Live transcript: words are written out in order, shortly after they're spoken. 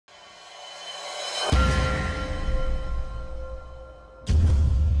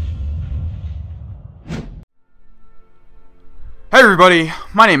everybody,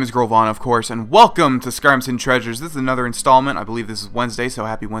 my name is Grovan, of course, and welcome to Skyrim Hidden Treasures. This is another installment. I believe this is Wednesday, so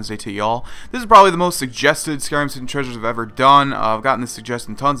happy Wednesday to y'all. This is probably the most suggested Skyrim Hidden Treasures I've ever done. I've gotten this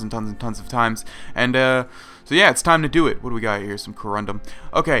suggestion tons and tons and tons of times, and so yeah, it's time to do it. What do we got here? Some corundum.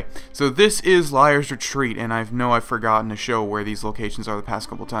 Okay, so this is Liar's Retreat, and I know I've forgotten to show where these locations are the past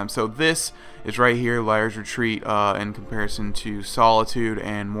couple times. So this is right here, Liar's Retreat, in comparison to Solitude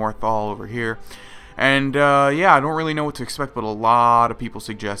and Morthal over here. And yeah, I don't really know what to expect, but a lot of people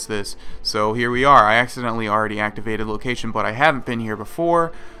suggest this. So here we are. I accidentally already activated location, but I haven't been here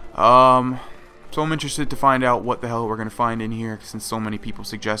before. So I'm interested to find out what the hell we're going to find in here, since so many people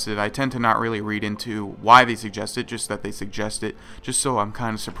suggested it. I tend to not really read into why they suggest it, just that they suggest it, just so I'm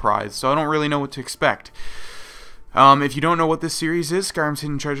kind of surprised. So I don't really know what to expect. If you don't know what this series is, Skyrim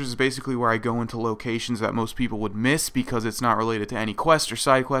Hidden Treasures is basically where I go into locations that most people would miss because it's not related to any quest or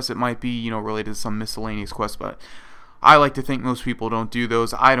side quest. It might be, you know, related to some miscellaneous quest, but I like to think most people don't do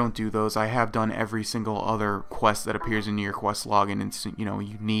those. I don't do those. I have done every single other quest that appears in your quest log, and it's, you know,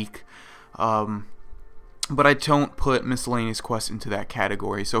 unique. But I don't put miscellaneous quests into that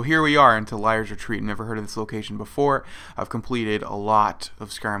category. So here we are into Liar's Retreat. Never heard of this location before. I've completed a lot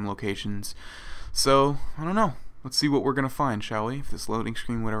of Skyrim locations. So, I don't know. Let's see what we're gonna find, shall we? If this loading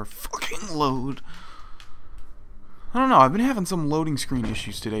screen would ever fucking load. I don't know, I've been having some loading screen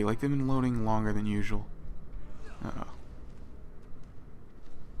issues today. Like, they've been loading longer than usual. Uh-oh.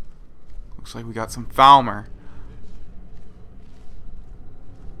 Looks like we got some Falmer.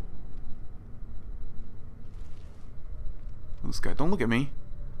 This guy, don't look at me.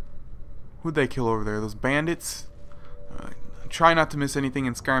 Who'd they kill over there? Those bandits? Try not to miss anything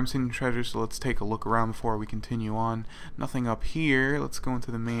in Skyrim Hidden Treasures, so let's take a look around before we continue on. Nothing up here. Let's go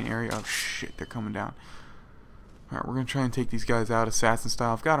into the main area. Oh shit, they're coming down. Alright, we're gonna try and take these guys out assassin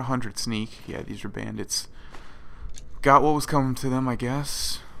style. I've got 100 sneak. Yeah, these are bandits. Got what was coming to them, I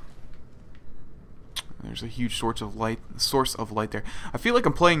guess. There's a huge source of light there. I feel like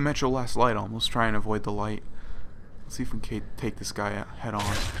I'm playing Metro Last Light almost, trying to avoid the light. Let's see if we can take this guy out head on.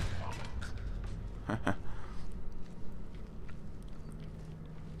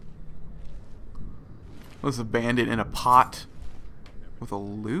 Was a bandit in a pot with a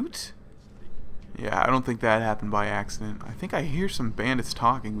loot? Yeah, I don't think that happened by accident. I think I hear some bandits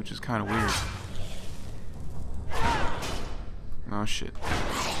talking, which is kind of weird. Oh shit.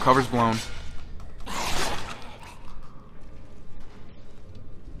 Cover's blown.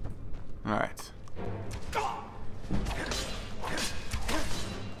 Alright.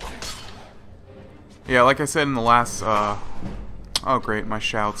 Yeah, like I said in the last, oh great, my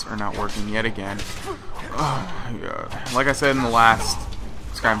shouts are not working yet again. Oh my god. Like I said in the last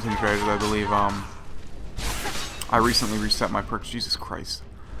Skyrim Hidden Treasures, I believe, I recently reset my perks. Jesus Christ.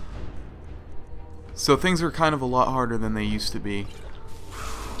 So things are kind of a lot harder than they used to be.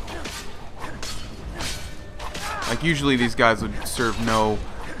 Like, usually these guys would serve no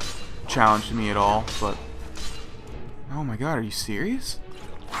challenge to me at all, but... Oh my god, are you serious?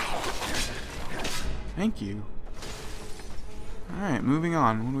 Thank you. Alright, moving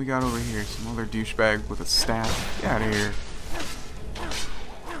on. What do we got over here? Some other douchebag with a staff. Get out of here.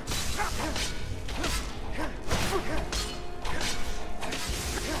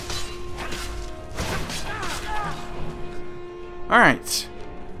 Alright.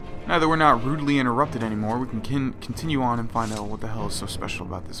 Now that we're not rudely interrupted anymore, we can continue on and find out what the hell is so special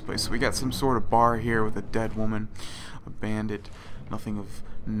about this place. So we got some sort of bar here with a dead woman, a bandit, nothing of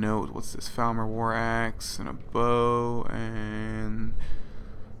note. What's this? Falmer War Axe and a bow and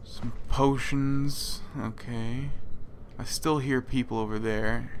some potions. Okay. I still hear people over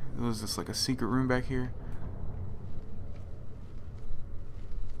there. Was this like a secret room back here?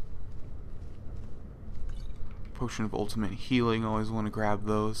 Potion of ultimate healing. Always want to grab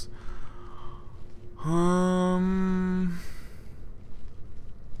those.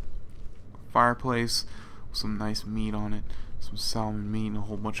 Fireplace with some nice meat on it. Some salmon meat and a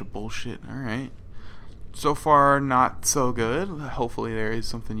whole bunch of bullshit. Alright. So far, not so good. Hopefully there is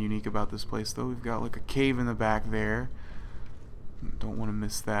something unique about this place, though. We've got like a cave in the back there. Don't want to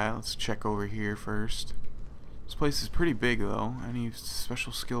miss that. Let's check over here first. This place is pretty big, though. Any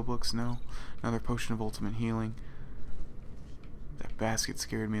special skill books? No. Another potion of ultimate healing. That basket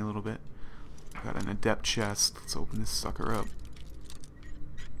scared me a little bit. Got an adept chest. Let's open this sucker up.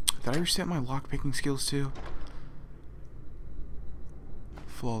 Did I reset my lockpicking skills, too?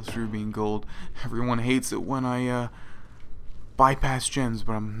 Flawless ruby and gold. Everyone hates it when I bypass gems,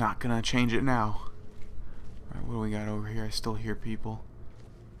 but I'm not gonna change it now. Alright, what do we got over here? I still hear people.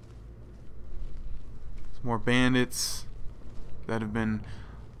 Some more bandits that have been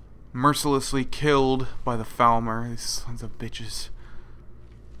mercilessly killed by the Falmer. These sons of bitches.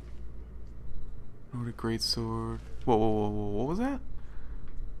 What a great sword. Whoa, whoa, whoa, whoa, what was that?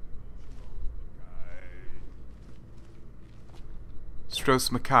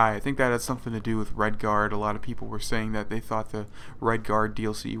 Stros Mackay. I think that had something to do with Redguard. A lot of people were saying that they thought the Redguard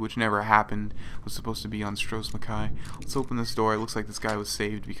DLC, which never happened, was supposed to be on Stros Mackay. Let's open this door. It looks like this guy was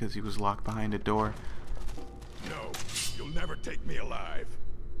saved because he was locked behind a door. No, you'll never take me alive.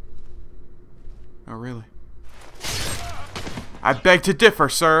 Oh, really? I beg to differ,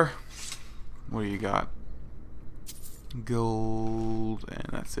 sir. What do you got? Gold, and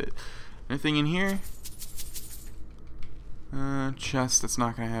that's it. Anything in here? Chest, that's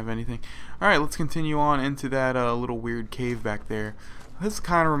not going to have anything. Alright, let's continue on into that little weird cave back there. This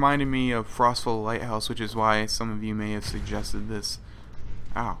kind of reminded me of Frostfall Lighthouse, which is why some of you may have suggested this.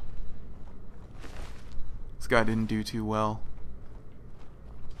 Ow. This guy didn't do too well.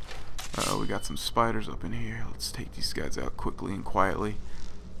 Uh-oh, we got some spiders up in here. Let's take these guys out quickly and quietly.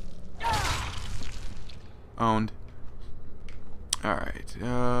 Owned. Alright,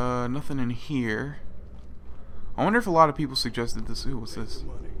 nothing in here. I wonder if a lot of people suggested this. Ooh, what's this?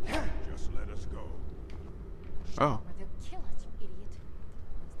 Just let us go. Oh. Or they'll kill us, you idiot. Once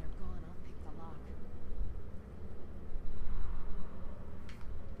they're gone, I'll pick the lock.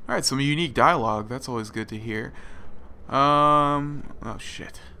 Alright, some unique dialogue. That's always good to hear. Oh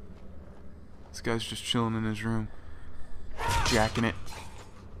shit. This guy's just chilling in his room. Jacking it.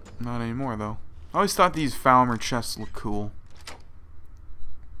 Not anymore, though. I always thought these Falmer chests looked cool.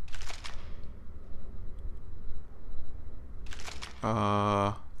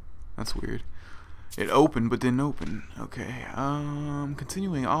 That's weird. It opened but didn't open. Okay,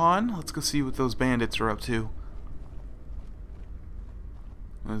 continuing on. Let's go see what those bandits are up to.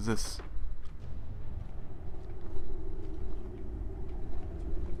 What is this?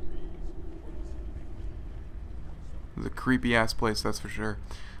 It's a creepy ass place, that's for sure.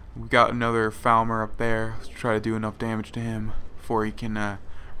 We've got another Falmer up there. Let's try to do enough damage to him before he can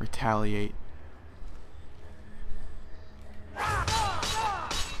retaliate.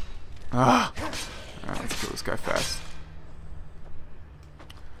 Alright, let's kill this guy fast.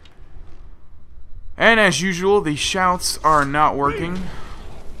 And as usual, the shouts are not working.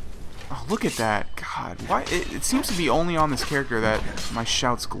 Oh, look at that. God, why? It seems to be only on this character that my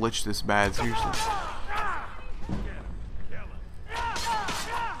shouts glitch this bad, seriously.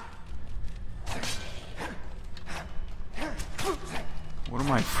 What am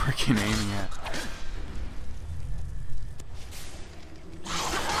I freaking aiming at?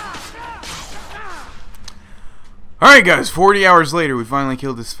 Alright guys, 40 hours later we finally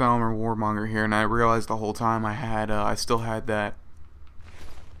killed this Falmer warmonger here, and I realized the whole time I still had the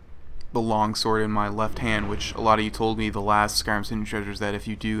long sword in my left hand, which a lot of you told me the last Skyrim Hidden Treasures that if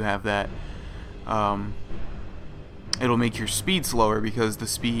you do have that, it'll make your speed slower because the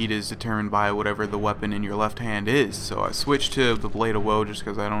speed is determined by whatever the weapon in your left hand is. So I switched to the Blade of Woe just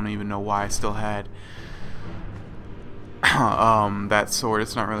because I don't even know why I still had that sword.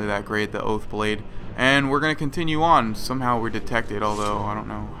 It's not really that great, the Oath Blade. And we're going to continue on. Somehow we're detected, although I don't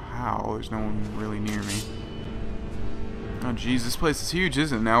know how. There's no one really near me. Oh jeez, this place is huge,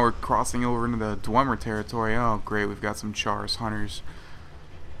 isn't it? Now we're crossing over into the Dwemer territory. Oh great, we've got some Charis hunters.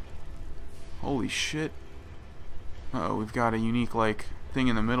 Holy shit. Uh-oh, we've got a unique, like, thing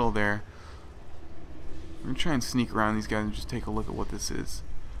in the middle there. We're going to try and sneak around these guys and just take a look at what this is.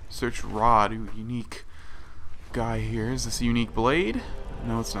 Search rod. Ooh, unique guy here. Is this a unique blade?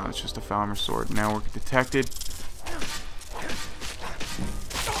 No, it's not. It's just a Falmer sword. Now we're detected.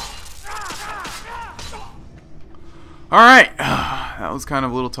 Alright. That was kind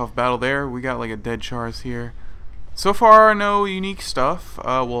of a little tough battle there. We got like a dead Charis here. So far, no unique stuff.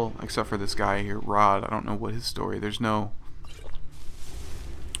 Well, except for this guy here, Rod. I don't know what his story. There's no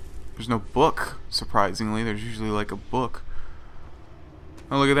book, surprisingly. There's usually like a book.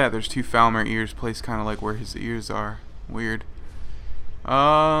 Oh, look at that. There's two Falmer ears placed kind of like where his ears are. Weird. Is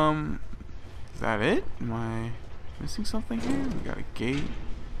that it? Am I missing something here? We got a gate.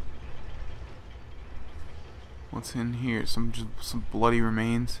 What's in here? Some bloody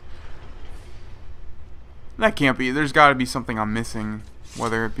remains. That can't be. There's got to be something I'm missing,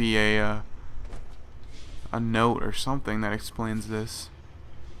 whether it be a note or something that explains this.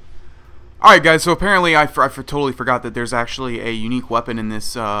 Alright guys, so apparently I totally forgot that there's actually a unique weapon in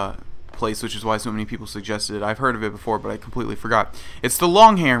this place, which is why so many people suggested it. I've heard of it before, but I completely forgot. It's the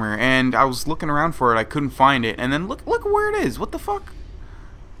long hammer, and I was looking around for it. I couldn't find it, and then look where it is. What the fuck?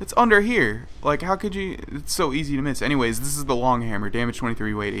 It's under here. Like, how could you? It's so easy to miss. Anyways, this is the long hammer. Damage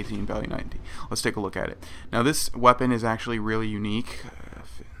 23, weight 18, value 90. Let's take a look at it. Now, this weapon is actually really unique.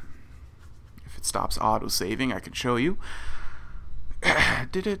 it stops auto-saving, I can show you.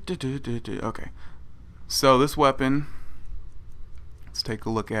 Okay. So this weapon, let's take a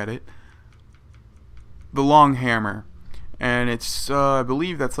look at it. The long hammer. And it's, I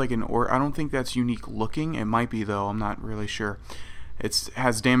believe that's like I don't think that's unique looking. It might be though, I'm not really sure. It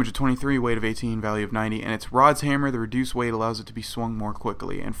has damage of 23, weight of 18, value of 90, and it's Rod's hammer. The reduced weight allows it to be swung more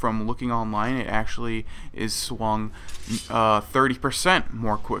quickly. And from looking online, it actually is swung 30%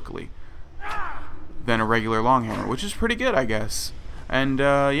 more quickly than a regular long hammer, which is pretty good, I guess. And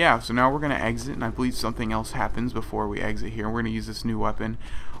yeah, so now we're going to exit, and I believe something else happens before we exit here. We're going to use this new weapon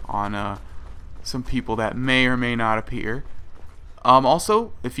on some people that may or may not appear.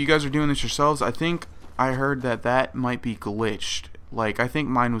 Also, if you guys are doing this yourselves, I think I heard that might be glitched. Like, I think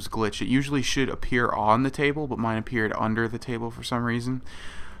mine was glitched. It usually should appear on the table, but mine appeared under the table for some reason.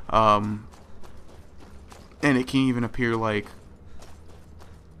 And it can even appear like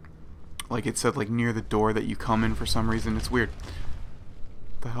it said like near the door that you come in for some reason. It's weird.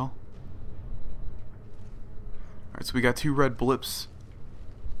 What the hell? Alright, so we got 2 red blips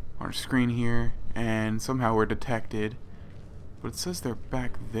on our screen here, and somehow we're detected. But it says they're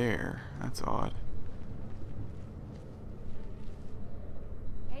back there. That's odd.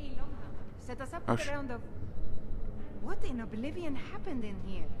 Set us up Oh, with a round of... What in Oblivion happened in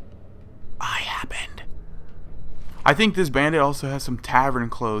here? happened. I think this bandit also has some tavern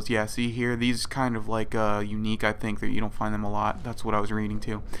clothes. Yeah, see here, these kind of like unique. I think that you don't find them a lot. That's what I was reading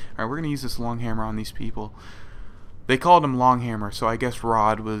too. Alright, we're gonna use this long hammer on these people. They called him Long Hammer, so I guess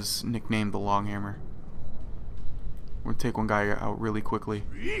Rod was nicknamed the Long Hammer. We're gonna take one guy out really quickly.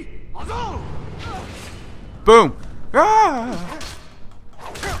 Boom! Ah!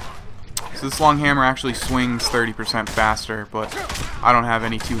 So this long hammer actually swings 30% faster, but I don't have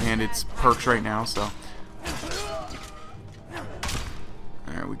any two-handed perks right now, so.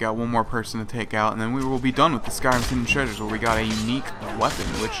 Alright, we got one more person to take out, and then we will be done with the Skyrim Hidden Treasures, where we got a unique weapon,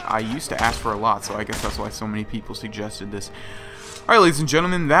 which I used to ask for a lot, so I guess that's why so many people suggested this. Alright, ladies and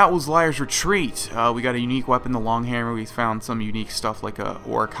gentlemen, that was Liar's Retreat. We got a unique weapon, the long hammer. We found some unique stuff like a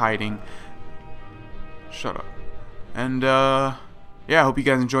orc hiding. Shut up. And, yeah, I hope you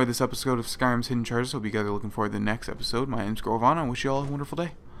guys enjoyed this episode of Skyrim's Hidden Treasures. Hope you guys are looking forward to the next episode. My name's Grovana. I wish you all a wonderful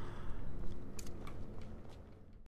day.